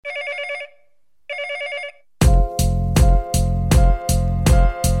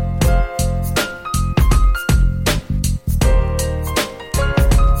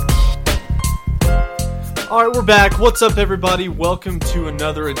we're back. What's up, everybody? Welcome to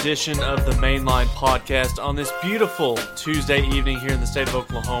another edition of the Mainline Podcast on this beautiful Tuesday evening here in the state of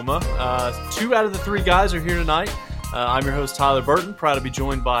Oklahoma. 2 out of the 3 guys are here tonight. I'm your host, Tyler Burton, proud to be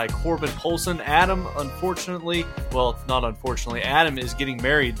joined by Corbin Polson. Adam, not unfortunately, Adam is getting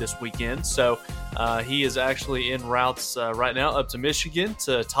married this weekend, so he is actually en routes right now up to Michigan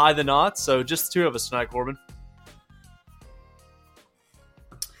to tie the knot. So just the two of us tonight, Corbin.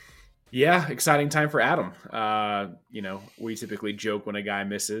 Yeah, exciting time for Adam. We typically joke when a guy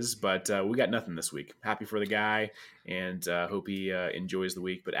misses, but we got nothing this week. Happy for the guy, and hope he enjoys the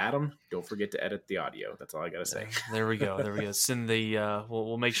week. But Adam, don't forget to edit the audio. That's all I got to say. There we go. Send the.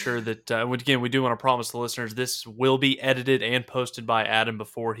 We'll make sure that again, we do want to promise the listeners this will be edited and posted by Adam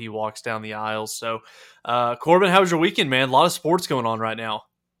before he walks down the aisles. So, Corbin, how was your weekend, man? A lot of sports going on right now.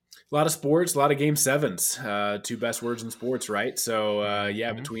 A lot of sports, a lot of Game 7s, 2 best words in sports, right? So,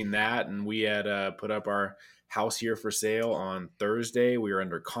 between that and we had put up our house here for sale on Thursday. We were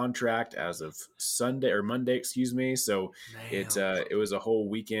under contract as of Monday, So it was a whole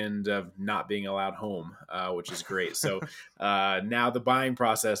weekend of not being allowed home, which is great. So now the buying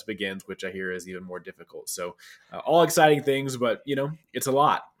process begins, which I hear is even more difficult. So all exciting things, but, it's a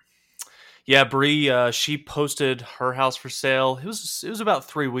lot. Yeah, Bree, she posted her house for sale. It was about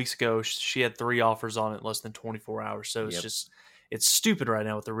 3 weeks ago. She had 3 offers on it in less than 24 hours. So it's stupid right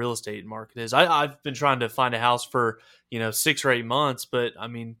now what the real estate market is. I've been trying to find a house for 6 or 8 months, but I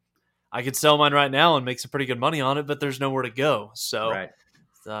mean, I could sell mine right now and make some pretty good money on it, but there's nowhere to go. So right.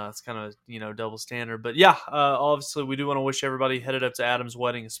 It's kind of double standard. But yeah, obviously we do want to wish everybody headed up to Adam's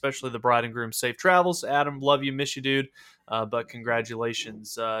wedding, especially the bride and groom, safe travels. Adam, love you, miss you, dude. But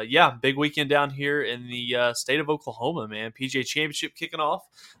congratulations. Big weekend down here in the state of Oklahoma, man. PGA Championship kicking off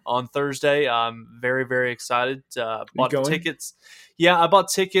on Thursday. I'm very, very excited. Bought tickets. Yeah, I bought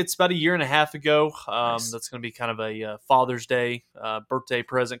tickets about a year and a half ago. Nice. That's going to be kind of a Father's Day birthday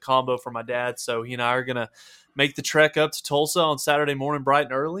present combo for my dad. So he and I are going to make the trek up to Tulsa on Saturday morning bright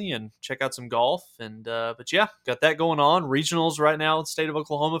and early and check out some golf. And got that going on. Regionals right now in the state of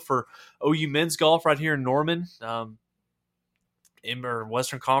Oklahoma for OU men's golf right here in Norman.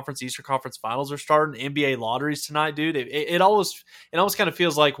 Western Conference, Eastern Conference finals are starting. NBA lotteries tonight, dude. It always kind of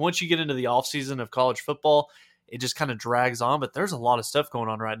feels like once you get into the off season of college football, it just kind of drags on. But there's a lot of stuff going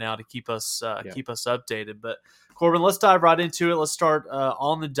on right now to keep us updated. But Corbin, let's dive right into it. Let's start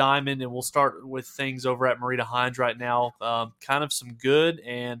on the diamond, and we'll start with things over at Marita Hines right now. Kind of some good,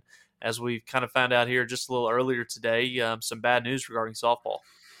 and as we kind of found out here just a little earlier today, some bad news regarding softball.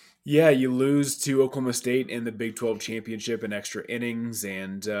 Yeah, you lose to Oklahoma State in the Big 12 championship in extra innings.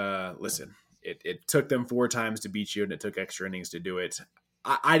 And listen, it took them 4 times to beat you, and it took extra innings to do it.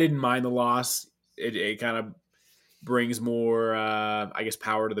 I didn't mind the loss. It kind of brings more,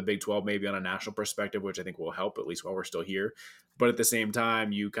 power to the Big 12, maybe on a national perspective, which I think will help, at least while we're still here. But at the same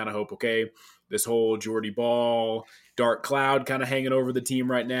time, you kind of hope, okay, this whole Jordy Ball dark cloud kind of hanging over the team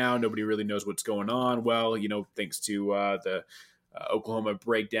right now. Nobody really knows what's going on. Well, thanks to the Oklahoma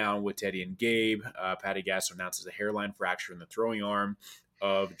breakdown with Teddy and Gabe. Patty Gasser announces a hairline fracture in the throwing arm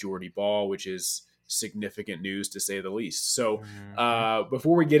of Jordy Ball, which is significant news to say the least. So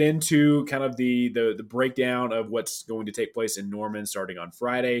before we get into kind of the breakdown of what's going to take place in Norman starting on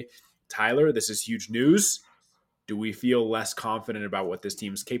Friday, Tyler, this is huge news. Do we feel less confident about what this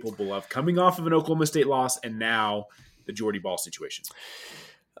team's capable of coming off of an Oklahoma State loss and now the Jordy Ball situation?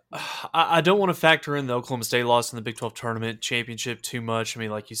 I don't want to factor in the Oklahoma State loss in the Big 12 tournament championship too much. I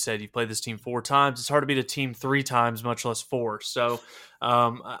mean, like you said, you've played this team 4 times. It's hard to beat a team 3 times, much less 4. So,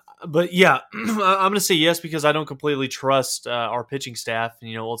 but yeah, I'm going to say yes because I don't completely trust our pitching staff.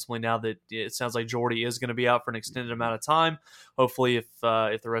 And, ultimately now that it sounds like Jordy is going to be out for an extended amount of time, hopefully if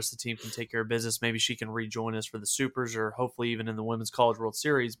the rest of the team can take care of business, maybe she can rejoin us for the Supers or hopefully even in the Women's College World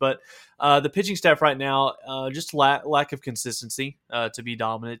Series. But the pitching staff right now, just lack of consistency to be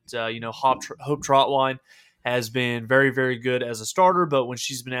dominant. Hope Trotwine has been very, very good as a starter, but when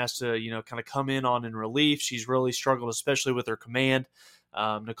she's been asked to, kind of come in relief, she's really struggled, especially with her command.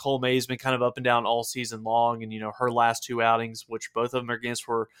 Nicole May's been kind of up and down all season long, and her last 2 outings, which both of them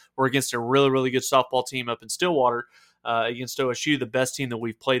were against a really, really good softball team up in Stillwater. Against OSU, the best team that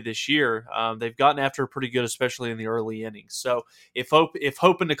we've played this year. They've gotten after pretty good, especially in the early innings. So if Hope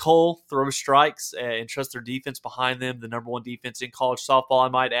and Nicole throw strikes and trust their defense behind them, the number 1 defense in college softball, I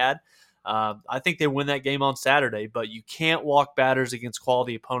might add, I think they win that game on Saturday. But you can't walk batters against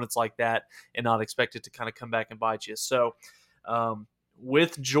quality opponents like that and not expect it to kind of come back and bite you. So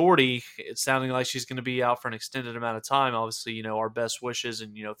with Jordy, it's sounding like she's going to be out for an extended amount of time. Obviously, our best wishes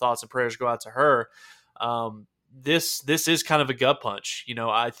and thoughts and prayers go out to her. this is kind of a gut punch.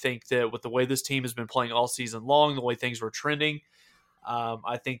 I think that with the way this team has been playing all season long, the way things were trending,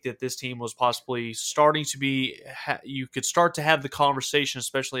 I think that this team was possibly starting to be. You could start to have the conversation,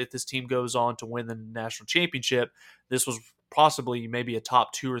 especially if this team goes on to win the national championship. This was possibly maybe a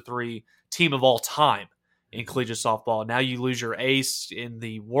top 2 or 3 team of all time in collegiate softball. Now you lose your ace in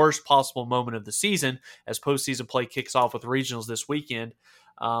the worst possible moment of the season as postseason play kicks off with regionals this weekend.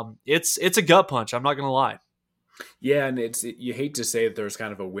 It's a gut punch. I'm not going to lie. Yeah, and you hate to say that there's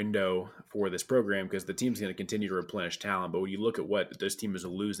kind of a window for this program because the team's going to continue to replenish talent. But when you look at what this team is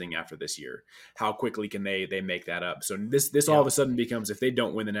losing after this year, how quickly can they make that up? So this all of a sudden becomes, if they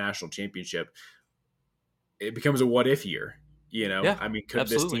don't win the national championship, it becomes a what if year. Yeah, I mean, could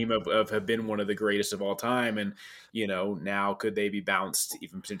absolutely. this team have been one of the greatest of all time? And, now could they be bounced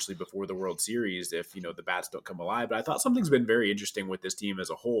even potentially before the World Series if, the bats don't come alive? But I thought something's been very interesting with this team as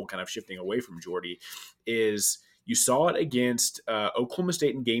a whole, kind of shifting away from Jordy, is you saw it against Oklahoma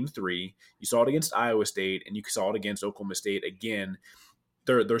State in Game 3. You saw it against Iowa State, and you saw it against Oklahoma State again.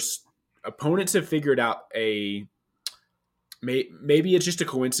 Their opponents have figured out maybe it's just a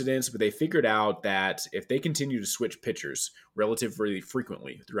coincidence, but they figured out that if they continue to switch pitchers relatively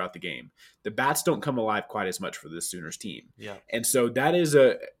frequently throughout the game, the bats don't come alive quite as much for this Sooners team. Yeah. And so that is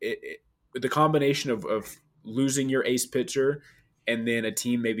the combination of losing your ace pitcher and then a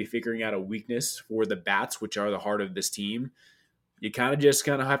team maybe figuring out a weakness for the bats, which are the heart of this team. You kind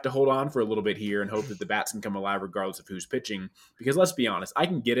of have to hold on for a little bit here and hope that the bats can come alive regardless of who's pitching. Because let's be honest, I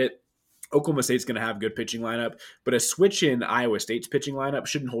can get it. Oklahoma State's going to have a good pitching lineup, but a switch in Iowa State's pitching lineup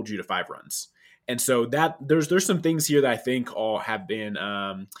shouldn't hold you to 5 runs. And so that there's some things here that I think all have been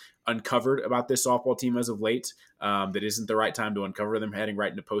uncovered about this softball team as of late. That isn't the right time to uncover them heading right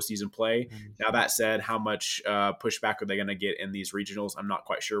into postseason play. Mm-hmm. Now that said, how much pushback are they going to get in these regionals? I'm not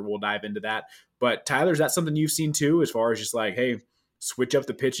quite sure. We'll dive into that. But Tyler, is that something you've seen too, as far as just like, hey, switch up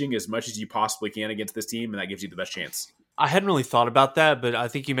the pitching as much as you possibly can against this team, and that gives you the best chance? I hadn't really thought about that, but I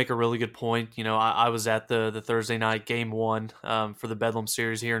think you make a really good point. I was at the Thursday night Game 1 for the Bedlam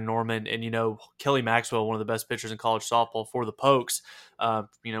series here in Norman, and Kelly Maxwell, one of the best pitchers in college softball for the Pokes. I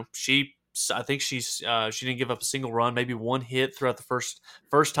think she didn't give up a single run, maybe one hit throughout the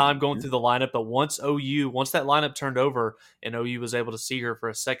first time going through the lineup. But once that lineup turned over and OU was able to see her for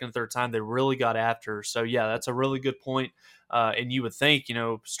a second and third time, they really got after her. So yeah, that's a really good point. And you would think,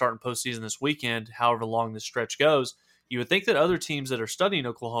 starting postseason this weekend, however long this stretch goes, you would think that other teams that are studying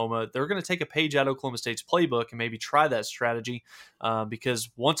Oklahoma, they're going to take a page out of Oklahoma State's playbook and maybe try that strategy because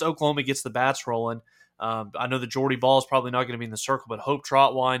once Oklahoma gets the bats rolling, I know that Jordy Ball is probably not going to be in the circle, but Hope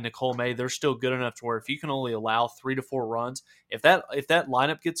Trotwine, Nicole May, they're still good enough to where if you can only allow 3 to 4 runs, if that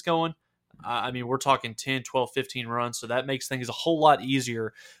lineup gets going, I mean, we're talking 10, 12, 15 runs, so that makes things a whole lot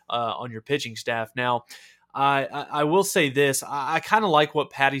easier on your pitching staff. Now, I will say this. I kind of like what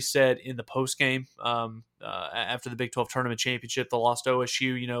Patty said in the postgame after the Big 12 tournament championship, the lost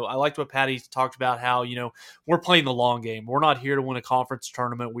OSU. I liked what Patty talked about, how, we're playing the long game. We're not here to win a conference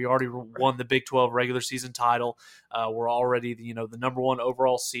tournament. We already won the Big 12 regular season title. We're already, the number 1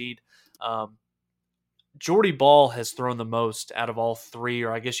 overall seed. Jordy Ball has thrown the most out of all 3,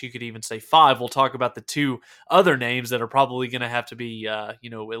 or I guess you could even say 5. We'll talk about the 2 other names that are probably going to have to be, at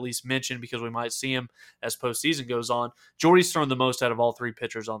least mentioned because we might see him as postseason goes on. Jordy's thrown the most out of all 3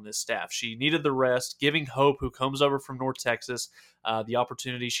 pitchers on this staff. She needed the rest, giving Hope, who comes over from North Texas, the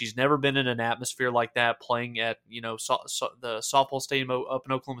opportunity. She's never been in an atmosphere like that, playing at, the softball stadium up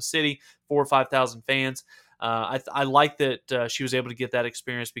in Oklahoma City, 4,000 or 5,000 fans. I like that she was able to get that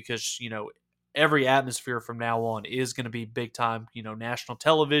experience because, every atmosphere from now on is going to be big time, national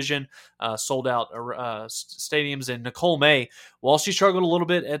television, sold out stadiums. And Nicole May, while she struggled a little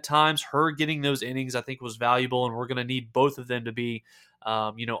bit at times, her getting those innings I think was valuable, and we're going to need both of them to be,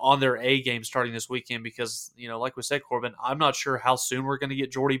 on their A game starting this weekend because, like we said, Corbin, I'm not sure how soon we're going to get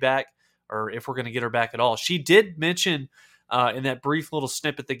Jordy back or if we're going to get her back at all. She did mention in that brief little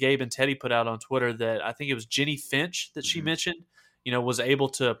snippet that Gabe and Teddy put out on Twitter that I think it was Jenny Finch that she mentioned, was able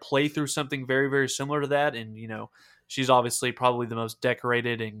to play through something very, very similar to that. And, she's obviously probably the most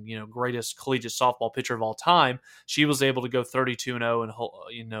decorated and, greatest collegiate softball pitcher of all time. She was able to go 32-0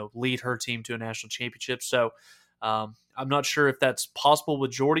 and, lead her team to a national championship. So I'm not sure if that's possible with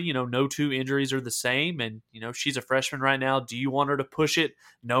Jordy. No 2 injuries are the same. And, she's a freshman right now. Do you want her to push it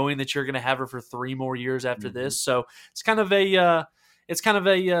knowing that you're going to have her for 3 more years after this? So it's kind of a,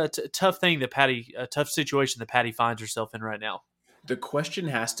 tough thing a tough situation that Patty finds herself in right now. The question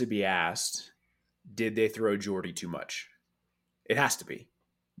has to be asked, did they throw Jordy too much? It has to be.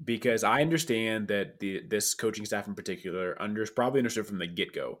 because I understand that this coaching staff in particular probably understood from the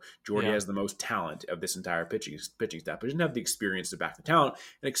get go. Georgia Yeah, has the most talent of this entire pitching staff, but didn't have the experience to back the talent.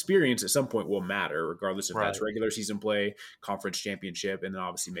 And experience at some point will matter, regardless if that's right. regular season play, conference championship, and then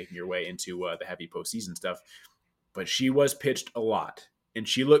obviously making your way into the heavy postseason stuff. But she was pitched a lot, and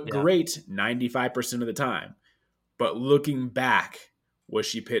she looked Yeah. great 95% of the time. But looking back, was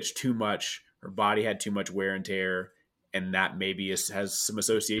she pitched too much? Her body had too much wear and tear, and that maybe has some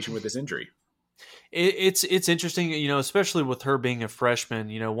association with this injury. It's interesting, especially with her being a freshman.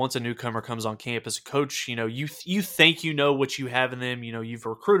 Once a newcomer comes on campus, a coach, you think you know what you have in them. You've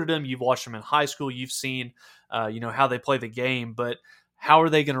recruited them, you've watched them in high school, you've seen, how they play the game, but how are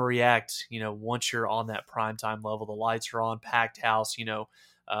they going to react? Once you're on that primetime level, the lights are on, packed house.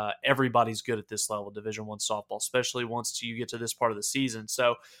 Everybody's good at this level, Division I softball, especially once you get to this part of the season.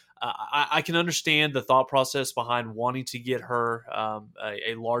 So I can understand the thought process behind wanting to get her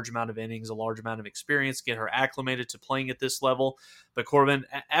a large amount of innings, a large amount of experience, get her acclimated to playing at this level. But Corbin,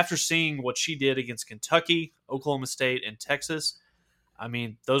 after seeing what she did against Kentucky, Oklahoma State, and Texas, I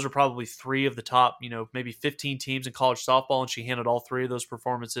mean, those are probably three of the top, maybe 15 teams in college softball, and she handled all three of those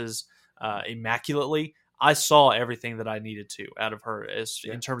performances immaculately. I saw everything that I needed to out of her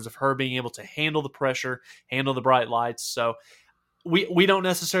in terms of her being able to handle the pressure, handle the bright lights. So we don't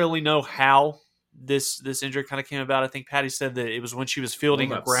necessarily know how this injury kind of came about. I think Patty said that it was when she was fielding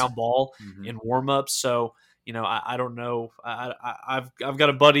a Warm-ups. ground ball in warmups. So I don't know. I've got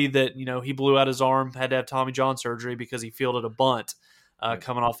a buddy that he blew out his arm, had to have Tommy John surgery because he fielded a bunt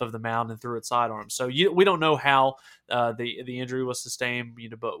coming off of the mound and threw it sidearm. So we don't know how the injury was sustained,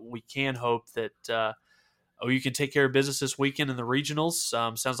 but we can hope that. You can take care of business this weekend in the regionals.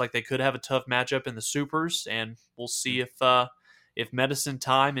 Sounds like they could have a tough matchup in the supers, and we'll see if medicine,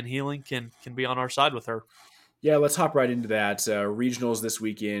 time, and healing can be on our side with her. Yeah, let's hop right into that. Regionals this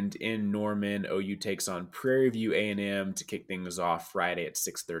weekend in Norman. OU takes on Prairie View A&M to kick things off Friday at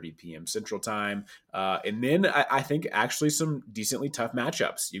 6:30 p.m. Central Time. And then I think actually some decently tough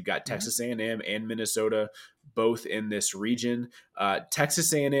matchups. You've got Texas A&M and Minnesota both in this region.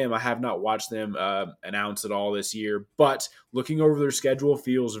 Texas A&M, I have not watched them announce at all this year, but looking over their schedule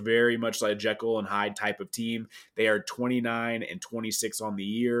feels very much like a Jekyll and Hyde type of team. They are 29 and 26 on the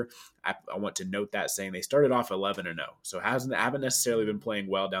year. I want to note that, saying they started off 11-0, so haven't necessarily been playing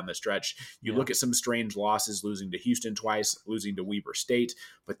well down the stretch. You look at some strange losses, losing to Houston twice, losing to Weber State,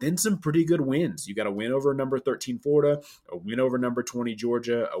 but then some pretty good wins. You got a win over number 13 Florida, a win over number 20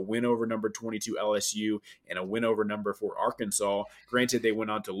 Georgia, a win over number 22 LSU, and a win over number 4 Arkansas. Granted, they went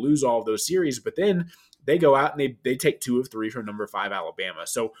on to lose all of those series, but then they go out and they take 2 of 3 from number 5 Alabama.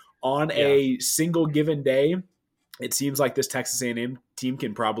 So on a single given day, it seems like this Texas A&M team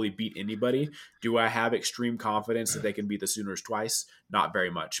can probably beat anybody. Do I have extreme confidence that they can beat the Sooners twice? Not very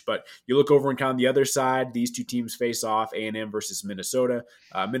much. But you look over and kind of the other side, these two teams face off, A&M versus Minnesota.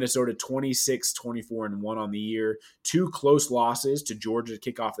 Minnesota 26-24-1 on the year. 2 close losses to Georgia to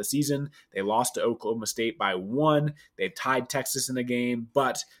kick off the season. They lost to Oklahoma State by 1. They've tied Texas in the game,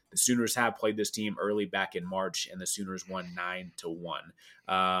 but the Sooners have played this team early back in March, and the Sooners won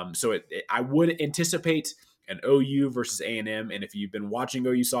 9-1. So I would anticipate an OU versus A&M, and if you've been watching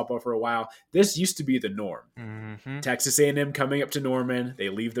OU softball for a while, this used to be the norm. Texas A&M coming up to Norman, they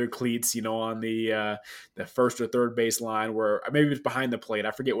leave their cleats, on the first or third base line, where maybe it's behind the plate.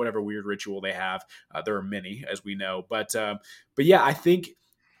 I forget whatever weird ritual they have. There are many, as we know, but yeah, I think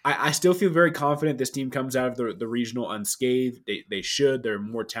I still feel very confident this team comes out of the regional unscathed. They should. They're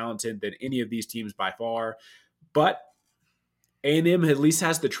more talented than any of these teams by far, but A&M at least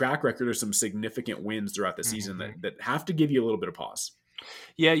has the track record of some significant wins throughout the season that have to give you a little bit of pause.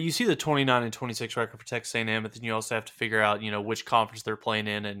 Yeah, you see the 29 and 26 record for Texas A&M, but then you also have to figure out, which conference they're playing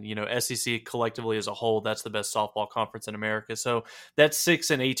in, and SEC collectively as a whole, that's the best softball conference in America. So that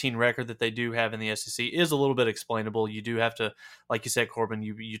 6 and 18 record that they do have in the SEC is a little bit explainable. You do have to, like you said, Corbin,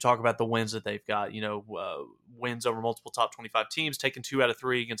 you talk about the wins that they've got. Wins over multiple top 25 teams, taking 2 out of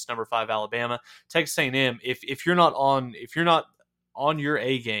 3 against number 5 Alabama. Texas A&M, if you're not on your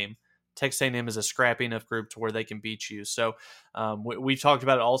A game, Texas A&M is a scrappy enough group to where they can beat you. So we've talked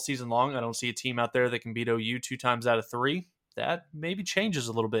about it all season long. I don't see a team out there that can beat OU 2 times out of 3. That maybe changes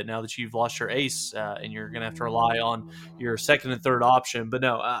a little bit now that you've lost your ace and you're going to have to rely on your second and third option. But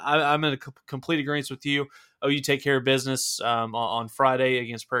no, I'm in a complete agreement with you. OU take care of business on Friday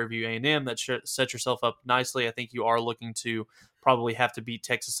against Prairie View A&M. That set yourself up nicely. I think you are looking to probably have to beat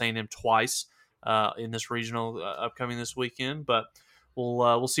Texas A&M twice in this regional upcoming this weekend, but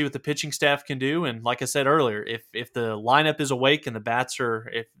we'll see what the pitching staff can do. And like I said earlier, if the lineup is awake and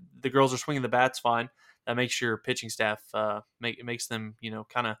if the girls are swinging the bats fine, that makes your pitching staff makes them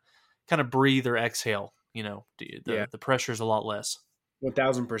kind of breathe or exhale. Yeah. The pressure is a lot less.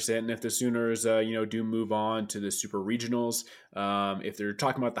 1,000%. And if the Sooners, do move on to the Super Regionals, if they're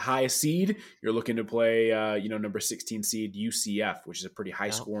talking about the highest seed, you're looking to play, number 16 seed UCF, which is a pretty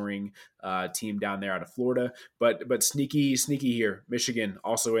high scoring team down there out of Florida. But sneaky here, Michigan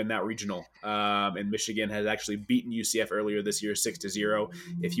also in that regional, and Michigan has actually beaten UCF earlier this year 6-0.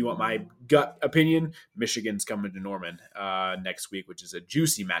 If you want my gut opinion, Michigan's coming to Norman next week, which is a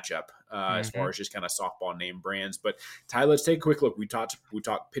juicy matchup as far as just kind of softball name brands. But Ty, let's take a quick look. We talked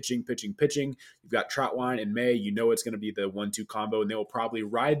pitching. You've got Troutwine and May. It's going to be the 1-2 combo, and they will probably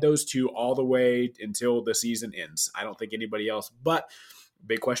ride those two all the way until the season ends. I don't think anybody else. But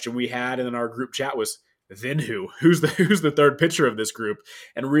big question we had in our group chat was, then who? Who's the third pitcher of this group?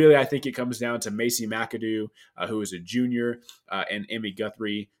 And really, I think it comes down to Macy McAdoo, who is a junior, and Emmy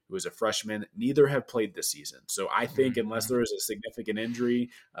Guthrie, who is a freshman. Neither have played this season. So I think unless there is a significant injury,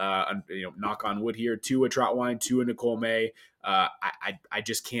 knock on wood here, to a Troutwine, to a Nicole May, I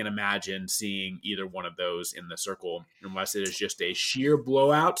just can't imagine seeing either one of those in the circle unless it is just a sheer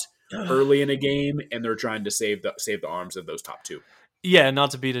blowout early in a game and they're trying to save the arms of those top two. Yeah, not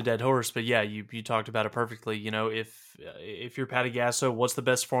to beat a dead horse, but yeah, you talked about it perfectly. If you're Patty Gasso, what's the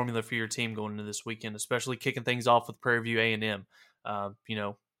best formula for your team going into this weekend, especially kicking things off with Prairie View A&M?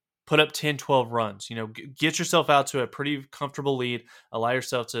 Put up 10, 12 runs. Get yourself out to a pretty comfortable lead. Allow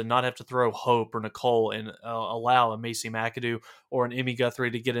yourself to not have to throw Hope or Nicole, and allow a Macy McAdoo or an Emmy Guthrie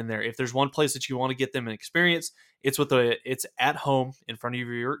to get in there. If there's one place that you want to get them an experience, it's at home in front of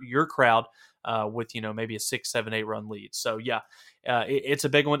your crowd with maybe a 6, 7, 8 run lead. So yeah, it's a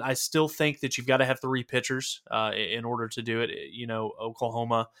big one. I still think that you've got to have 3 pitchers in order to do it.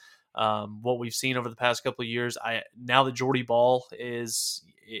 Oklahoma. What we've seen over the past couple of years, now that Jordy Ball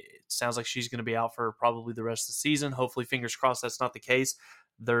it sounds like she's going to be out for probably the rest of the season. Hopefully, fingers crossed, that's not the case.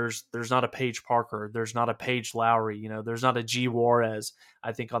 There's not a Paige Parker. There's not a Paige Lowry. There's not a G Juarez,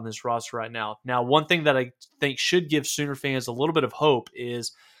 I think, on this roster right now. Now, one thing that I think should give Sooner fans a little bit of hope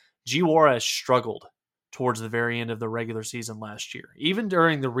is G Juarez struggled towards the very end of the regular season last year, even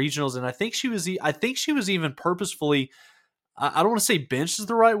during the regionals. And I think she was even purposefully, I don't want to say benched is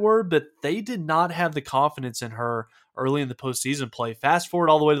the right word, but they did not have the confidence in her early in the postseason play. Fast forward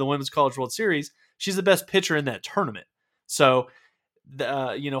all the way to the Women's College World Series, she's the best pitcher in that tournament. So,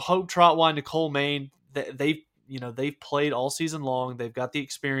 Hope Troutwine, Nicole Main, they've played all season long. They've got the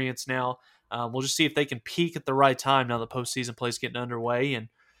experience now. We'll just see if they can peak at the right time now that postseason play is getting underway. And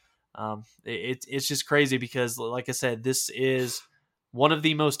it's just crazy because, like I said, this is one of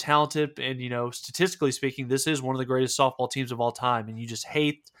the most talented, and statistically speaking, this is one of the greatest softball teams of all time. And you just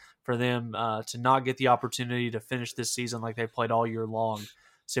hate for them to not get the opportunity to finish this season like they played all year long,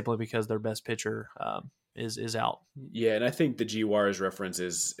 simply because their best pitcher is out. Yeah, and I think the G Juarez reference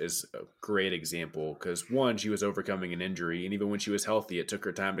is a great example because, one, she was overcoming an injury, and even when she was healthy, it took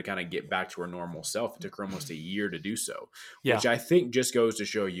her time to kind of get back to her normal self. It took her almost a year to do so, which I think just goes to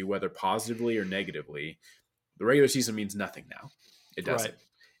show you, whether positively or negatively, the regular season means nothing now. It doesn't. Right.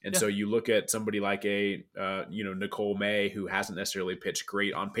 And so you look at somebody like Nicole May, who hasn't necessarily pitched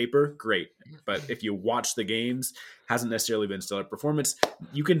great on paper, great. But if you watch the games, hasn't necessarily been stellar performance.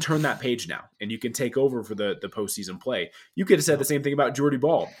 You can turn that page now and you can take over for the postseason play. You could have said the same thing about Jordy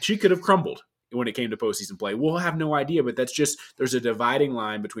Ball. She could have crumbled when it came to postseason play. We'll have no idea, but that's just, there's a dividing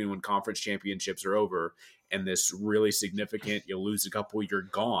line between when conference championships are over and this really significant, you lose a couple, you're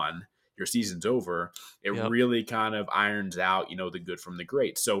gone. Your season's over. It really kind of irons out, the good from the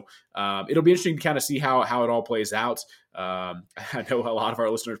great. So it'll be interesting to kind of see how it all plays out. I know a lot of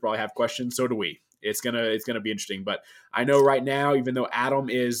our listeners probably have questions. So do we. It's gonna be interesting. But I know right now, even though Adam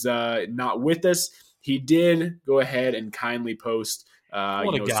is not with us, he did go ahead and kindly post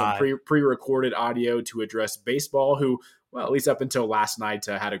some pre-recorded audio to address baseball. Who, well, at least up until last night,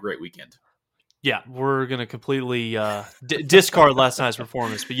 had a great weekend. Yeah, we're going to completely discard last night's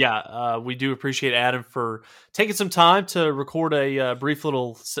performance. But yeah, we do appreciate Adam for taking some time to record a brief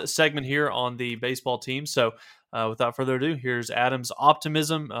little segment here on the baseball team. So without further ado, here's Adam's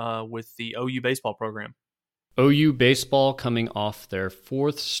optimism with the OU baseball program. OU baseball coming off their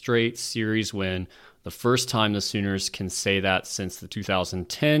 4th straight series win, the first time the Sooners can say that since the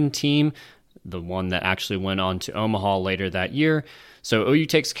 2010 team, the one that actually went on to Omaha later that year. So OU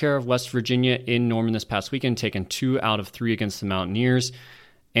takes care of West Virginia in Norman this past weekend, taking 2 out of 3 against the Mountaineers.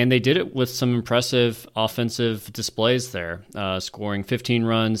 And they did it with some impressive offensive displays there, scoring 15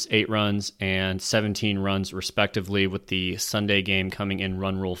 runs, 8 runs, and 17 runs respectively, with the Sunday game coming in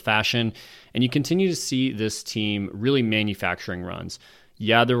run rule fashion. And you continue to see this team really manufacturing runs.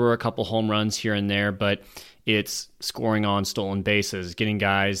 Yeah, there were a couple home runs here and there, but it's scoring on stolen bases, getting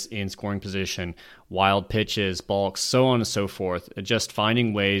guys in scoring position, wild pitches, balks, so on and so forth. Just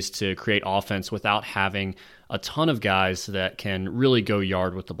finding ways to create offense without having a ton of guys that can really go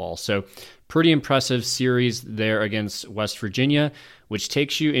yard with the ball. So pretty impressive series there against West Virginia, which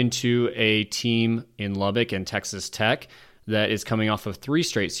takes you into a team in Lubbock and Texas Tech that is coming off of 3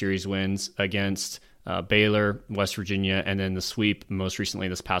 straight series wins against Baylor, West Virginia, and then the sweep most recently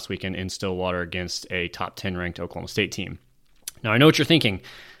this past weekend in Stillwater against a top 10 ranked Oklahoma State team. Now, I know what you're thinking.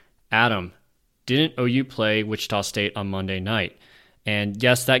 Adam, didn't OU play Wichita State on Monday night? And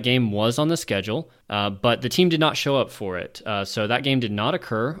yes, that game was on the schedule, but the team did not show up for it. So that game did not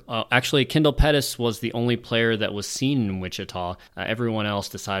occur. Actually, Kendall Pettis was the only player that was seen in Wichita. Everyone else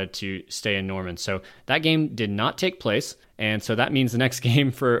decided to stay in Norman. So that game did not take place. And so that means the next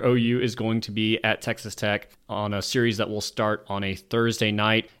game for OU is going to be at Texas Tech on a series that will start on a Thursday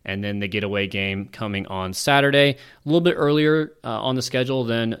night, and then the getaway game coming on Saturday, a little bit earlier on the schedule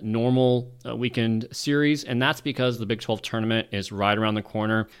than normal weekend series. And that's because the Big 12 tournament is right around the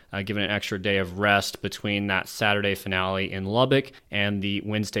corner, given an extra day of rest between that Saturday finale in Lubbock and the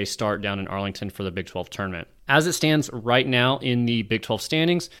Wednesday start down in Arlington for the Big 12 tournament. As it stands right now in the Big 12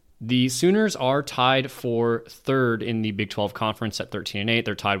 standings, the Sooners are tied for 3rd in the Big 12 Conference at 13-8.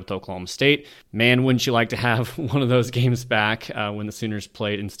 They're tied with Oklahoma State. Man, wouldn't you like to have one of those games back when the Sooners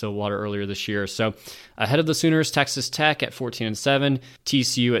played in Stillwater earlier this year? So ahead of the Sooners, Texas Tech at 14-7,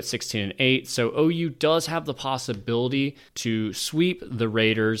 TCU at 16-8. So OU does have the possibility to sweep the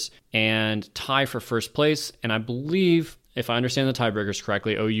Raiders and tie for first place. And I believe, if I understand the tiebreakers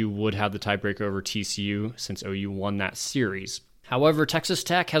correctly, OU would have the tiebreaker over TCU since OU won that series. However, Texas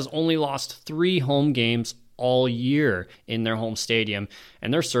Tech has only lost 3 home games all year in their home stadium,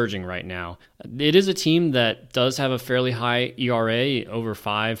 and they're surging right now. It is a team that does have a fairly high ERA, over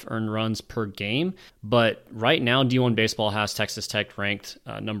 5 earned runs per game, but right now D1 Baseball has Texas Tech ranked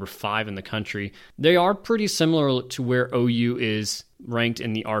number 5 in the country. They are pretty similar to where OU is ranked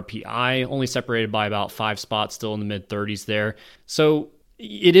in the RPI, only separated by about 5 spots, still in the mid-30s there. So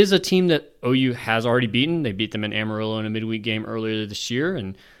it is a team that OU has already beaten. They beat them in Amarillo in a midweek game earlier this year,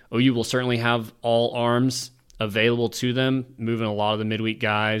 and OU will certainly have all arms available to them, moving a lot of the midweek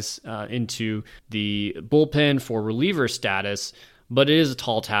guys into the bullpen for reliever status. But it is a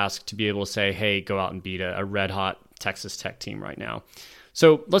tall task to be able to say, hey, go out and beat a red-hot Texas Tech team right now.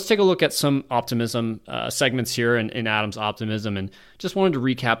 So let's take a look at some optimism segments here in Adam's optimism, and just wanted to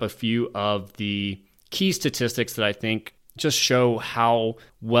recap a few of the key statistics that I think just show how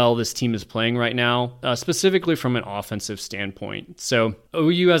well this team is playing right now, specifically from an offensive standpoint. So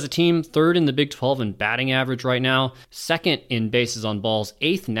OU as a team, 3rd in the Big 12 in batting average right now, 2nd in bases on balls,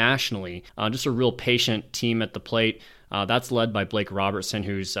 8th nationally. Just a real patient team at the plate. That's led by Blake Robertson,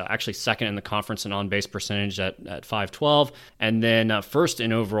 who's actually 2nd in the conference in on-base percentage at .512, and then 1st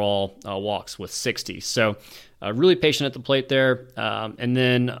in overall walks with 60. So really patient at the plate there. And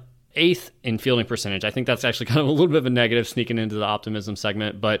then 8th in fielding percentage. I think that's actually kind of a little bit of a negative sneaking into the optimism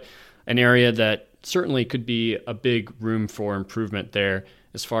segment, but an area that certainly could be a big room for improvement there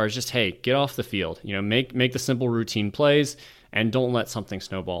as far as just, hey, get off the field, make the simple routine plays and don't let something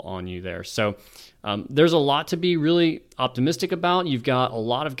snowball on you there. So there's a lot to be really optimistic about. You've got a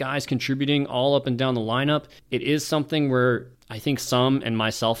lot of guys contributing all up and down the lineup. It is something where I think some, and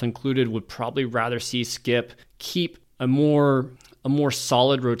myself included, would probably rather see Skip keep a more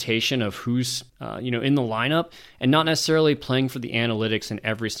solid rotation of who's in the lineup and not necessarily playing for the analytics in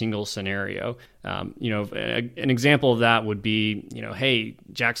every single scenario. An example of that would be, hey,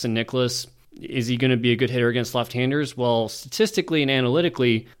 Jackson Nicholas, is he going to be a good hitter against left-handers? Well, statistically and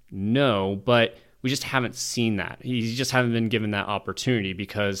analytically, no, but we just haven't seen that. He just haven't been given that opportunity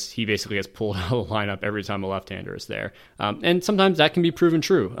because he basically gets pulled out of the lineup every time a left-hander is there. And sometimes that can be proven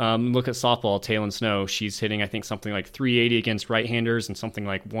true. Look at softball, Taylon Snow. She's hitting, I think, something like 380 against right-handers and something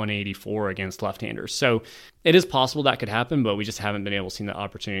like 184 against left-handers. So it is possible that could happen, but we just haven't been able to see that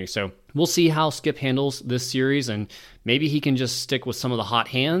opportunity. So we'll see how Skip handles this series, and maybe he can just stick with some of the hot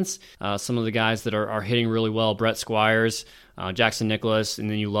hands, some of the guys that are hitting really well, Brett Squires, Jackson Nicholas, and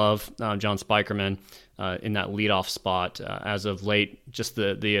then you love John Spikerman in that leadoff spot. As of late, just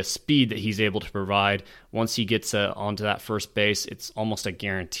the speed that he's able to provide. Once he gets onto that first base, it's almost a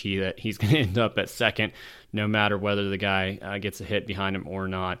guarantee that he's going to end up at second, no matter whether the guy gets a hit behind him or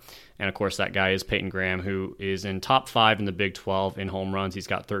not. And of course, that guy is Peyton Graham, who is in top 5 in the Big 12 in home runs. He's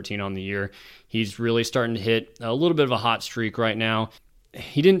got 13 on the year. He's really starting to hit a little bit of a hot streak right now.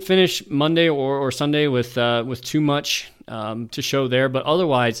 He didn't finish Monday or Sunday with too much to show there, but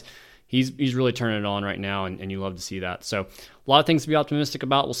otherwise, he's really turning it on right now, and you love to see that. So a lot of things to be optimistic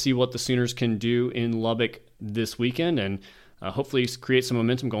about. We'll see what the Sooners can do in Lubbock this weekend, and hopefully create some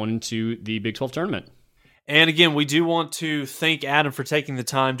momentum going into the Big 12 tournament. And again, we do want to thank Adam for taking the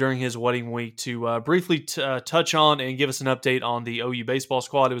time during his wedding week to briefly touch on and give us an update on the OU baseball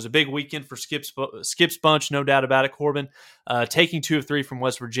squad. It was a big weekend for Skip's bunch, no doubt about it, Corbin. Taking 2 of 3 from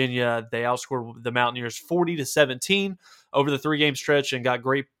West Virginia, they outscored the Mountaineers 40-17 over the 3-game stretch and got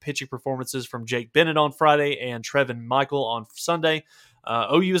great pitching performances from Jake Bennett on Friday and Trevin Michael on Sunday.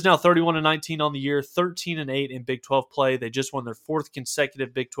 OU is now 31-19 on the year, 13-8 in Big 12 play. They just won their 4th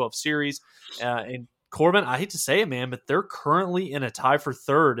consecutive Big 12 series. And Corbin, I hate to say it, man, but they're currently in a tie for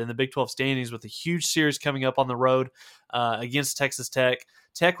 3rd in the Big 12 standings with a huge series coming up on the road against Texas Tech.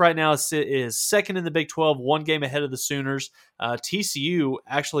 Tech right now is 2nd in the Big 12, 1 game ahead of the Sooners. TCU,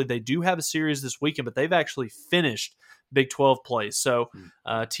 actually, they do have a series this weekend, but they've actually finished Big 12 play. So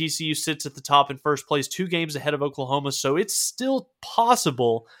TCU sits at the top in first place, 2 games ahead of Oklahoma. So it's still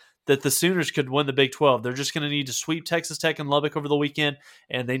possible that the Sooners could win the Big 12. They're just going to need to sweep Texas Tech and Lubbock over the weekend,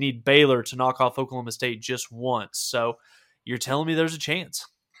 and they need Baylor to knock off Oklahoma State just once. So you're telling me there's a chance?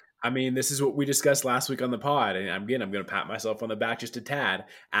 I mean, this is what we discussed last week on the pod, and again, I'm going to pat myself on the back just a tad.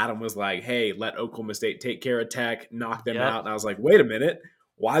 Adam was like, hey, let Oklahoma State take care of Tech, knock them out. And I was like, wait a minute.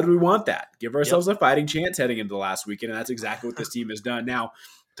 Why do we want that? Give ourselves a fighting chance heading into the last weekend, and that's exactly what this team has done. Now,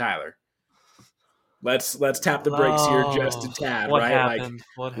 Tyler, let's tap the brakes here just a tad, what right? Happened?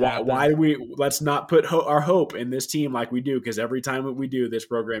 Why do we? Let's not put our hope in this team like we do, because every time that we do, this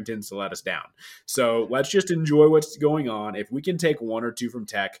program tends to let us down. So let's just enjoy what's going on. If we can take 1 or 2 from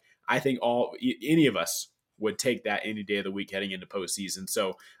Tech, I think any of us would take that any day of the week heading into postseason.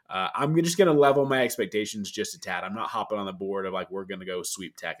 So I'm just going to level my expectations just a tad. I'm not hopping on the board of like we're going to go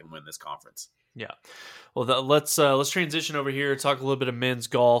sweep Tech and win this conference. Yeah. Well, let's transition over here, talk a little bit of men's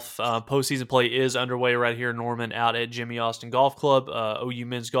golf. Postseason play is underway right here in Norman out at Jimmy Austin Golf Club. OU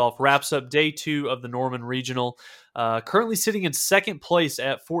men's golf wraps up day 2 of the Norman Regional. Currently sitting in 2nd place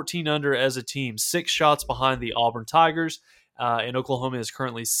at 14 under as a team, 6 shots behind the Auburn Tigers. And Oklahoma is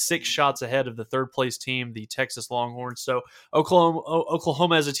currently 6 shots ahead of the 3rd place team, the Texas Longhorns. So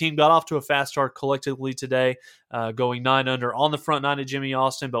Oklahoma as a team got off to a fast start collectively today, going 9 under on the front 9 at Jimmy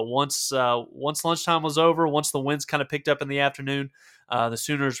Austin. But once lunchtime was over, once the winds kind of picked up in the afternoon, the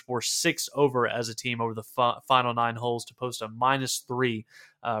Sooners were 6 over as a team over the final 9 holes to post a -3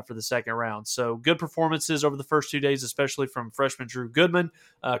 for the second round. So good performances over the first 2 days, especially from freshman Drew Goodman,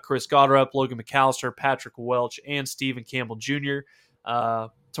 Chris Goddard, Logan McAllister, Patrick Welch, and Stephen Campbell Jr.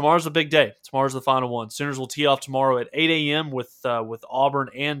 Tomorrow's a big day. Tomorrow's the final one. Sooners will tee off tomorrow at 8 a.m. with Auburn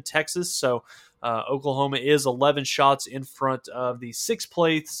and Texas. So Oklahoma is 11 shots in front of the 6th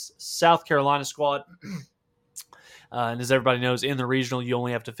place South Carolina squad. And as everybody knows, in the regional, you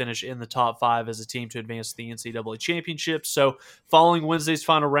only have to finish in the top 5 as a team to advance to the NCAA championship. So following Wednesday's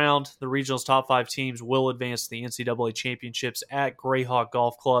final round, the regional's top 5 teams will advance to the NCAA championships at Grayhawk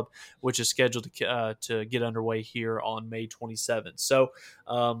Golf Club, which is scheduled to get underway here on May 27th. So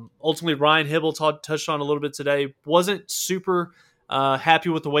ultimately, Ryan Hybl touched on a little bit today. Wasn't super happy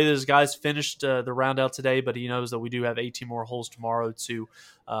with the way that his guys finished the round out today, but he knows that we do have 18 more holes tomorrow to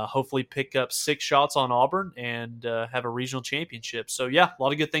hopefully pick up 6 shots on Auburn and have a regional championship. So, yeah, a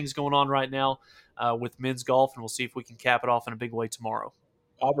lot of good things going on right now with men's golf, and we'll see if we can cap it off in a big way tomorrow.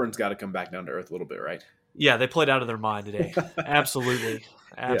 Auburn's got to come back down to earth a little bit, right? Yeah, they played out of their mind today. Absolutely.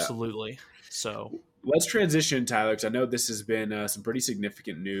 Absolutely. Yeah. So let's transition, Tyler, because I know this has been some pretty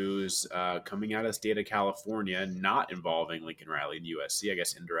significant news coming out of the state of California, not involving Lincoln Riley and USC. I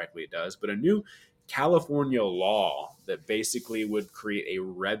guess indirectly it does, but a new California law that basically would create a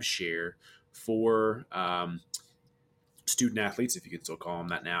rev share for student athletes, if you can still call them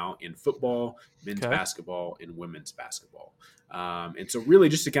that now, in football, men's basketball, and women's basketball. And so really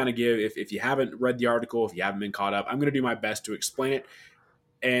just to kind of give, if you haven't read the article, if you haven't been caught up, I'm going to do my best to explain it.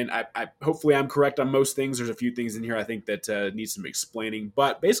 And I hopefully I'm correct on most things. There's a few things in here I think that need some explaining.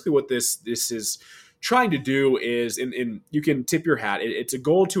 But basically what this is trying to do is, and you can tip your hat, it's a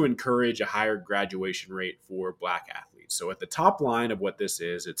goal to encourage a higher graduation rate for Black athletes. So at the top line of what this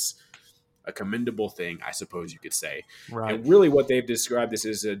is, it's a commendable thing, I suppose you could say. Right. And really what they've described this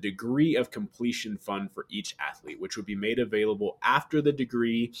as a degree of completion fund for each athlete, which would be made available after the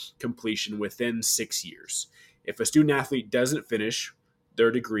degree completion within 6 years. If a student athlete doesn't finish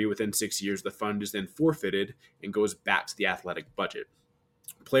their degree within 6 years, the fund is then forfeited and goes back to the athletic budget.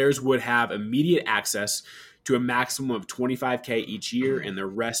 Players would have immediate access to a maximum of $25,000 each year, and the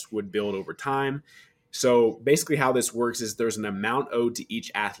rest would build over time. So basically how this works is there's an amount owed to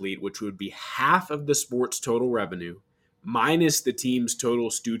each athlete, which would be half of the sport's total revenue minus the team's total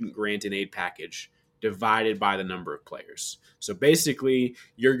student grant and aid package divided by the number of players. So basically,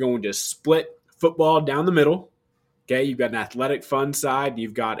 you're going to split football down the middle. Okay, you've got an athletic fund side,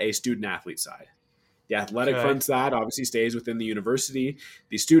 you've got a student athlete side. The athletic fund side obviously stays within the university.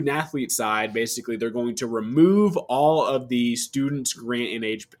 The student athlete side, basically, they're going to remove all of the students' grant and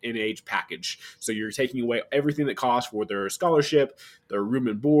age package. So you're taking away everything that costs for their scholarship, their room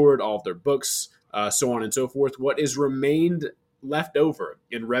and board, all of their books, so on and so forth. What is remained left over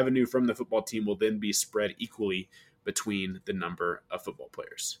in revenue from the football team will then be spread equally between the number of football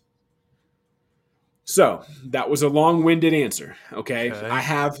players. So that was a long-winded answer. Okay. I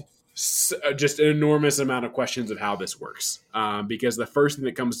have just an enormous amount of questions of how this works, because the first thing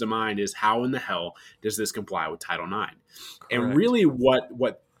that comes to mind is how in the hell does this comply with Title IX? Correct. And really what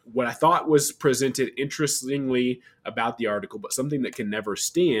I thought was presented interestingly about the article, but something that can never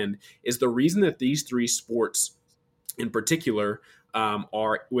stand, is the reason that these three sports in particular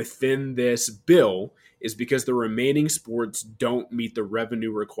are within this bill is because the remaining sports don't meet the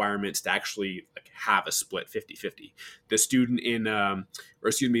revenue requirements to actually have a split 50-50. The student in, the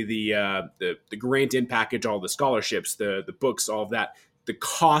grant in package, all the scholarships, the books, all of that, the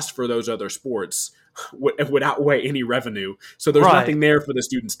cost for those other sports would outweigh any revenue. So there's nothing there for the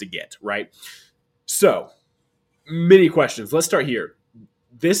students to get, right? So many questions. Let's start here.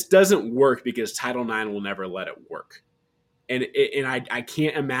 This doesn't work because Title IX will never let it work. And I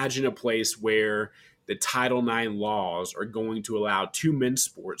can't imagine a place where the Title IX laws are going to allow two men's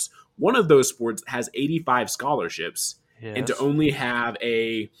sports. One of those sports has 85 scholarships, and to only have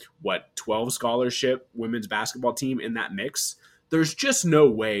a 12 scholarship women's basketball team in that mix, there's just no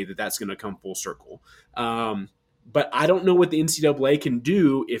way that that's going to come full circle. But I don't know what the NCAA can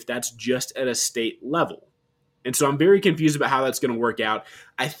do if that's just at a state level. And so I'm very confused about how that's going to work out.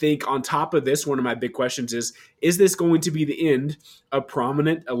 I think on top of this, one of my big questions is this going to be the end of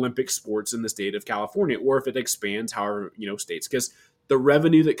prominent Olympic sports in the state of California, or if it expands however, states? Because the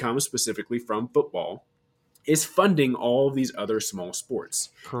revenue that comes specifically from football is funding all of these other small sports.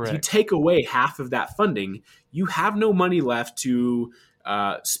 Correct. If you take away half of that funding, you have no money left to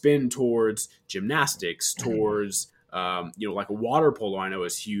spend towards gymnastics, towards like a water polo, I know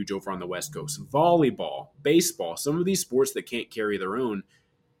is huge over on the West Coast, volleyball, baseball, some of these sports that can't carry their own,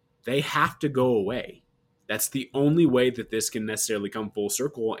 they have to go away. That's the only way that this can necessarily come full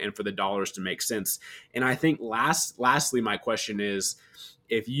circle and for the dollars to make sense. And I think lastly, my question is,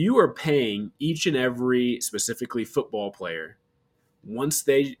 if you are paying each and every specifically football player, once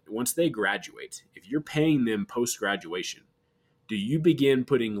they graduate, if you're paying them post-graduation, do you begin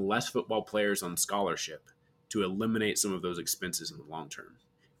putting less football players on scholarship to eliminate some of those expenses in the long term?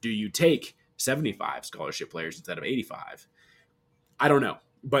 Do you take 75 scholarship players instead of 85? I don't know.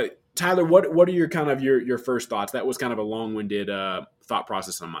 But Tyler, what are your kind of your first thoughts? That was kind of a long-winded thought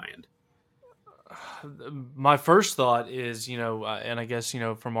process on my end. My first thought is, and I guess,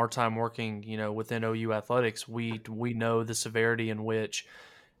 from our time working, within OU athletics, we know the severity in which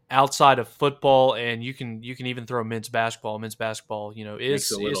outside of football, and you can even throw men's basketball, makes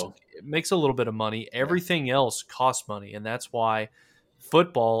a little bit of money. Everything else costs money. And that's why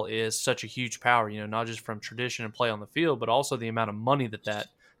football is such a huge power, not just from tradition and play on the field, but also the amount of money that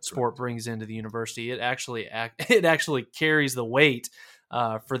sport brings into the university. It actually carries the weight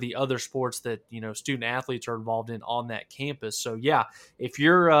for the other sports that, student athletes are involved in on that campus. So yeah, if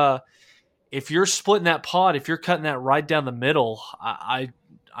you're splitting that pot, if you're cutting that right down the middle,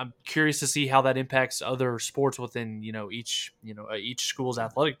 I'm curious to see how that impacts other sports within, each school's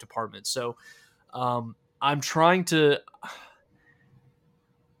athletic department. So I'm trying to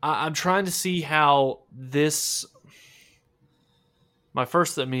see how this. My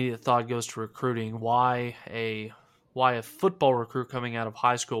first immediate thought goes to recruiting. Why a football recruit coming out of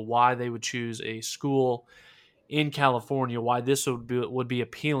high school? Why they would choose a school in California? Why this would be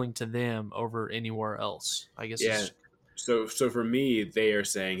appealing to them over anywhere else? I guess. Yeah. So for me, they are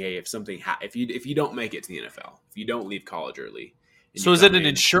saying, hey, if you don't make it to the NFL, if you don't leave college early, so is it an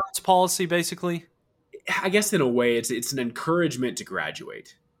insurance policy basically? I guess in a way, it's an encouragement to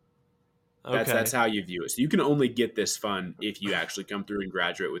graduate. That's how you view it. So you can only get this fund if you actually come through and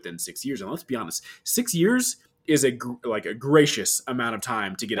graduate within 6 years. And let's be honest, 6 years is a gracious amount of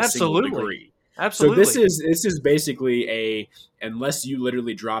time to get a single degree. Absolutely. So this is basically unless you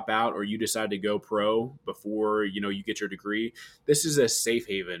literally drop out or you decide to go pro before you get your degree, this is a safe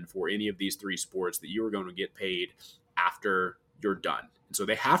haven for any of these three sports that you are going to get paid after you're done. And so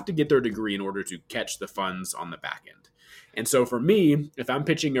they have to get their degree in order to catch the funds on the back end. And so for me, if I'm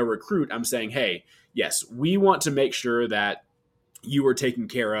pitching a recruit, I'm saying, hey, yes, we want to make sure that you are taken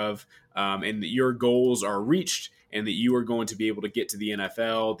care of, and that your goals are reached, and that you are going to be able to get to the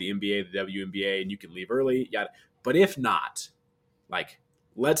NFL, the NBA, the WNBA, and you can leave early. Yada. But if not, like,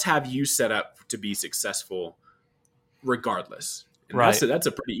 let's have you set up to be successful regardless. And Right. that's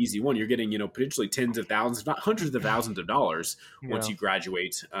a pretty easy one. You're getting, potentially tens of thousands, if not hundreds of thousands of dollars once Yeah. you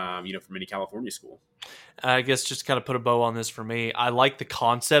graduate, from any California school. I guess just to kind of put a bow on this for me, I like the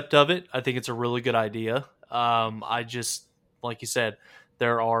concept of it. I think it's a really good idea. I just, like you said,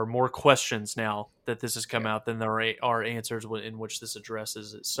 there are more questions now that this has come out than there are answers in which this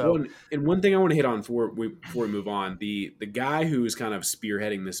addresses it. So, one thing I want to hit on before we move on, the guy who is kind of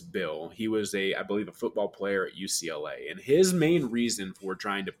spearheading this bill, he was I believe a football player at UCLA, and his main reason for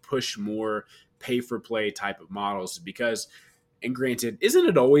trying to push more pay for play type of models is because, and granted, isn't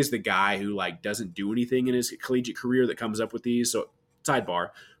it always the guy who like doesn't do anything in his collegiate career that comes up with these? So sidebar.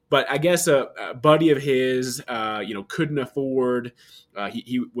 But I guess a buddy of his, couldn't afford.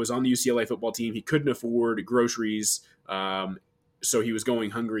 He was on the UCLA football team. He couldn't afford groceries, so he was going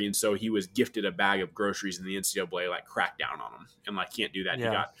hungry, and so he was gifted a bag of groceries, and the NCAA like cracked down on him and like can't do that. Yeah.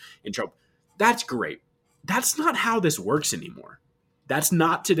 He got in trouble. That's great. That's not how this works anymore. That's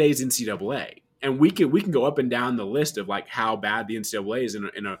not today's NCAA, and we can go up and down the list of like how bad the NCAA is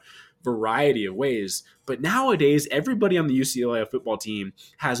in a variety of ways. But nowadays, everybody on the UCLA football team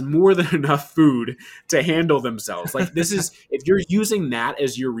has more than enough food to handle themselves. Like this is, if you're using that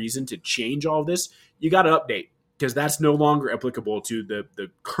as your reason to change all of this, you got to update, because that's no longer applicable to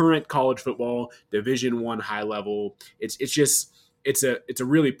the current college football Division I high level. It's a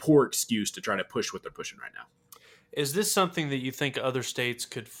really poor excuse to try to push what they're pushing right now. is this something that you think other states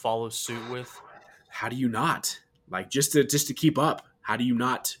could follow suit with? How do you not, like, just to keep up? How do you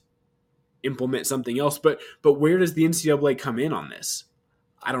not implement something else? But where does the NCAA come in on this?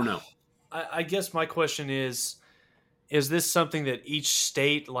 I don't know. I guess my question is this something that each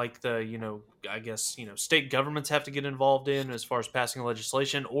state, like state governments have to get involved in as far as passing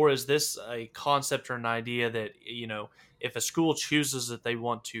legislation, or is this a concept or an idea that, if a school chooses that they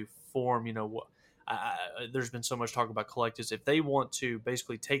want to form, there's been so much talk about collectives, if they want to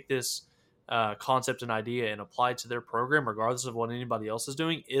basically take this concept and idea and apply it to their program, regardless of what anybody else is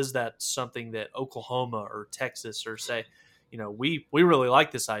doing, is that something that Oklahoma or Texas or say, we really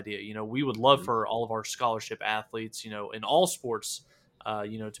like this idea. We would love for all of our scholarship athletes, in all sports,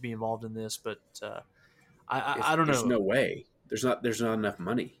 to be involved in this. But I don't know. There's no way. There's not enough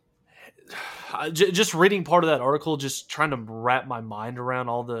money. Just reading part of that article, just trying to wrap my mind around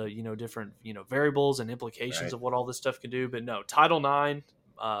all the different variables and implications of what all this stuff can do. But no, Title IX,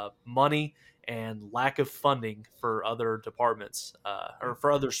 money and lack of funding for other departments, or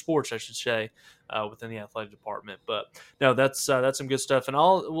for other sports, I should say, within the athletic department. But no, that's some good stuff, and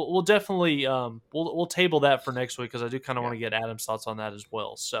we'll definitely we'll table that for next week, because I do kind of want to get Adam's thoughts on that as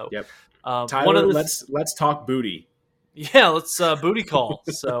well. So, yep. Tyler, let's talk booty. Yeah, let's booty call.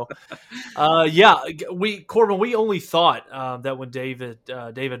 So, Corbin, we only thought that when David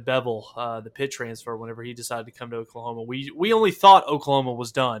Bevel, the pit transfer, whenever he decided to come to Oklahoma, we only thought Oklahoma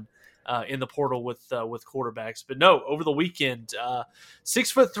was done in the portal with quarterbacks. But no, over the weekend,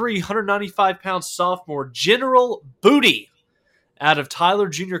 6'3", 195-pound sophomore General Booty out of Tyler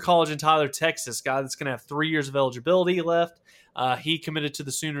Junior College in Tyler, Texas, guy that's going to have 3 years of eligibility left. He committed to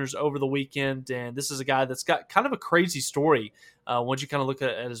the Sooners over the weekend, and this is a guy that's got kind of a crazy story once you kind of look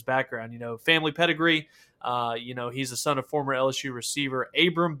at his background. Family pedigree. He's the son of former LSU receiver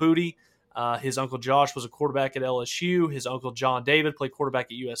Abram Booty. His uncle Josh was a quarterback at LSU. His uncle John David played quarterback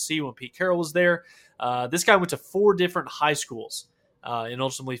at USC when Pete Carroll was there. This guy went to 4 different high schools and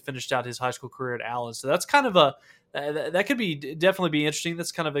ultimately finished out his high school career at Allen. So that's kind of that could definitely be interesting.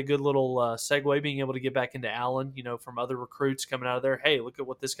 That's kind of a good little segue, being able to get back into Allen, from other recruits coming out of there. Hey, look at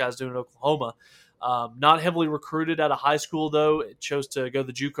what this guy's doing in Oklahoma. Not heavily recruited out of high school, though. It chose to go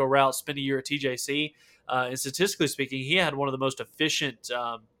the JUCO route, spend a year at TJC. And statistically speaking, he had one of the most efficient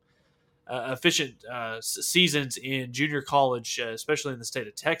seasons in junior college, especially in the state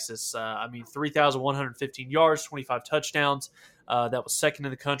of Texas. 3,115 yards, 25 touchdowns. That was second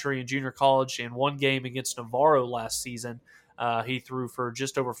in the country in junior college. In one game against Navarro last season, he threw for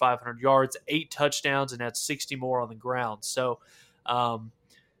just over 500 yards, 8 touchdowns, and had 60 more on the ground. So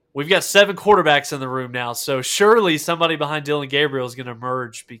we've got 7 quarterbacks in the room now. So surely somebody behind Dylan Gabriel is going to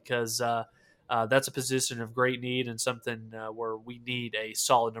emerge, because that's a position of great need and something where we need a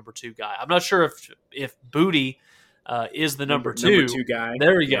solid number 2 guy. I'm not sure if Booty is the number two guy.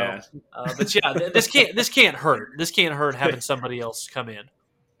 There you go. But yeah, this can't hurt. This can't hurt having somebody else come in.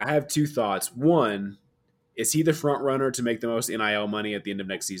 I have 2 thoughts. One, is he the front runner to make the most NIL money at the end of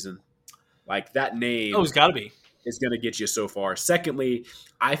next season? Like, that name. Oh, he's got to be. is going to get you so far. Secondly,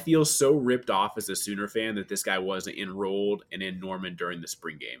 I feel so ripped off as a Sooner fan that this guy wasn't enrolled and in Norman during the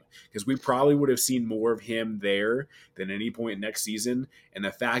spring game, because we probably would have seen more of him there than any point next season. And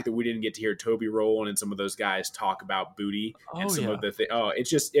the fact that we didn't get to hear Toby Rowland and some of those guys talk about Booty and some of the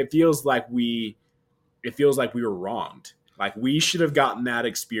it feels like we were wronged. Like, we should have gotten that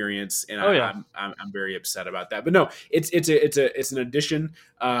experience, and I'm very upset about that. But no, it's an addition.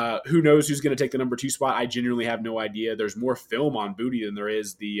 Who knows who's going to take the number 2 spot? I genuinely have no idea. There's more film on Booty than there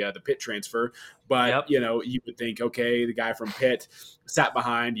is the Pitt transfer. But you would think, okay, the guy from Pitt sat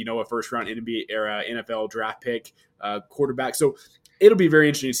behind a first round NFL draft pick quarterback. So it'll be very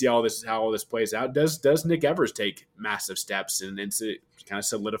interesting to see how all this plays out. Does Nick Evers take massive steps and kind of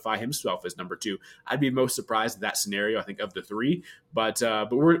solidify himself as number 2? I'd be most surprised at that scenario, I think, of the 3. But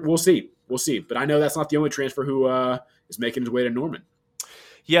we'll see. We'll see. But I know that's not the only transfer who is making his way to Norman.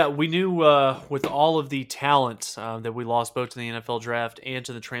 Yeah, we knew with all of the talent that we lost both to the NFL draft and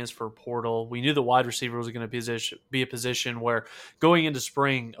to the transfer portal, we knew the wide receiver was going to be a position where going into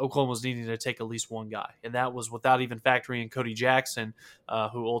spring, Oklahoma was needing to take at least one guy. And that was without even factoring in Cody Jackson,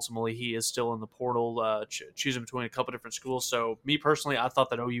 who ultimately he is still in the portal, choosing between a couple different schools. So me personally, I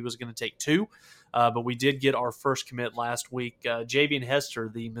thought that OU was going to take 2. But we did get our first commit last week. Javian Hester,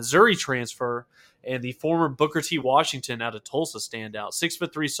 the Missouri transfer, and the former Booker T. Washington out of Tulsa standout.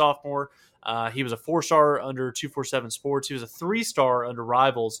 6'3" sophomore. He was a 4-star under 247 Sports. He was a 3-star under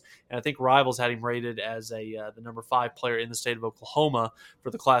Rivals, and I think Rivals had him rated as the number 5 player in the state of Oklahoma for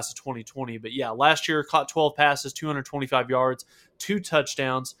the class of 2020. But yeah, last year caught 12 passes, 225 yards, 2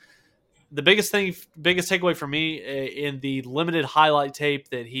 touchdowns. The biggest takeaway for me in the limited highlight tape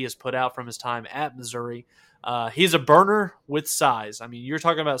that he has put out from his time at Missouri, he's a burner with size. I mean, you're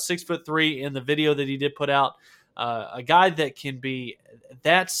talking about 6'3" in the video that he did put out. A guy that can be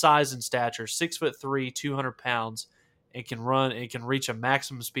that size and stature, 6'3", 200 pounds, and can run and can reach a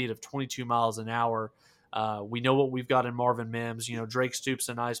maximum speed of 22 miles an hour. We know what we've got in Marvin Mims. Drake Stoops,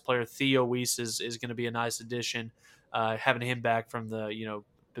 a nice player. Theo Weiss is going to be a nice addition. Having him back from the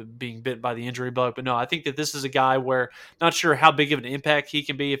being bit by the injury bug. But no, I think that this is a guy where not sure how big of an impact he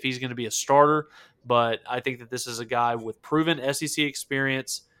can be if he's going to be a starter, but I think that this is a guy with proven SEC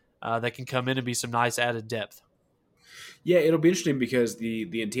experience that can come in and be some nice added depth. Yeah, it'll be interesting because the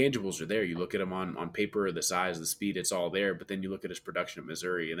intangibles are there. You look at him on paper, the size, the speed, it's all there. But then you look at his production at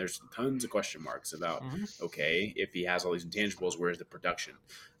Missouri, and there's tons of question marks about, okay, if he has all these intangibles, where's the production?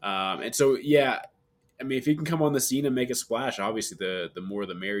 And so, yeah, I mean, if he can come on the scene and make a splash, obviously the more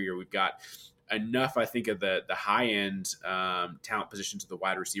the merrier. We've got enough, I think, of the high-end talent positions at the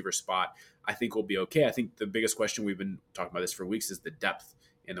wide receiver spot. I think we'll be okay. I think the biggest question, we've been talking about this for weeks, is the depth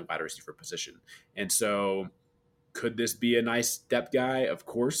in the wide receiver position. And so could this be a nice depth guy? Of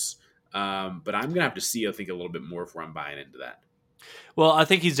course. But I'm going to have to see, I think, a little bit more before I'm buying into that. Well, I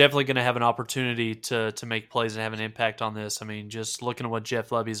think he's definitely going to have an opportunity to make plays and have an impact on this. I mean, just looking at what Jeff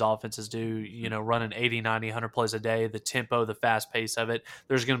Lebby's offenses do, running 80, 90, 100 plays a day, the tempo, the fast pace of it,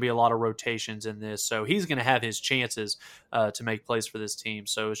 there's going to be a lot of rotations in this. So he's going to have his chances to make plays for this team.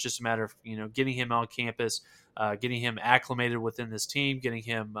 So it's just a matter of, getting him on campus, getting him acclimated within this team, getting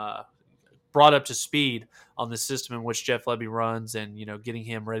him brought up to speed on the system in which Jeff Lebby runs, and, getting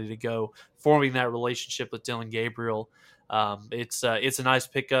him ready to go, forming that relationship with Dillon Gabriel. It's a nice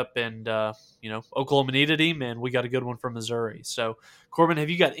pickup, and Oklahoma needed him, and we got a good one from Missouri. So, Corbin, have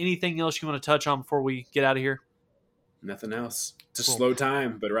you got anything else you want to touch on before we get out of here? Nothing else. It's a slow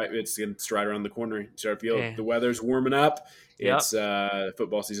time, but it's right around the corner. You start to feel the weather's warming up. It's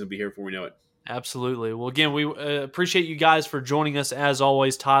football season will be here before we know it. Absolutely. Well, again, we appreciate you guys for joining us as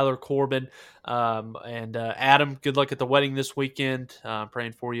always. Tyler, Corbin, and Adam, good luck at the wedding this weekend.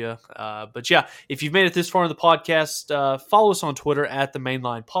 Praying for you. But yeah, if you've made it this far in the podcast, follow us on Twitter at the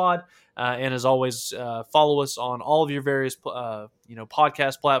Mainline Pod. And as always, follow us on all of your various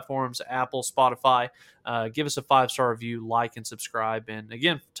podcast platforms, Apple, Spotify. Give us a 5-star review, like, and subscribe. And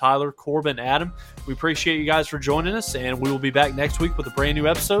again, Tyler, Corbin, Adam, we appreciate you guys for joining us, and we will be back next week with a brand new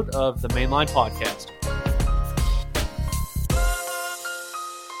episode of the Mainline Podcast.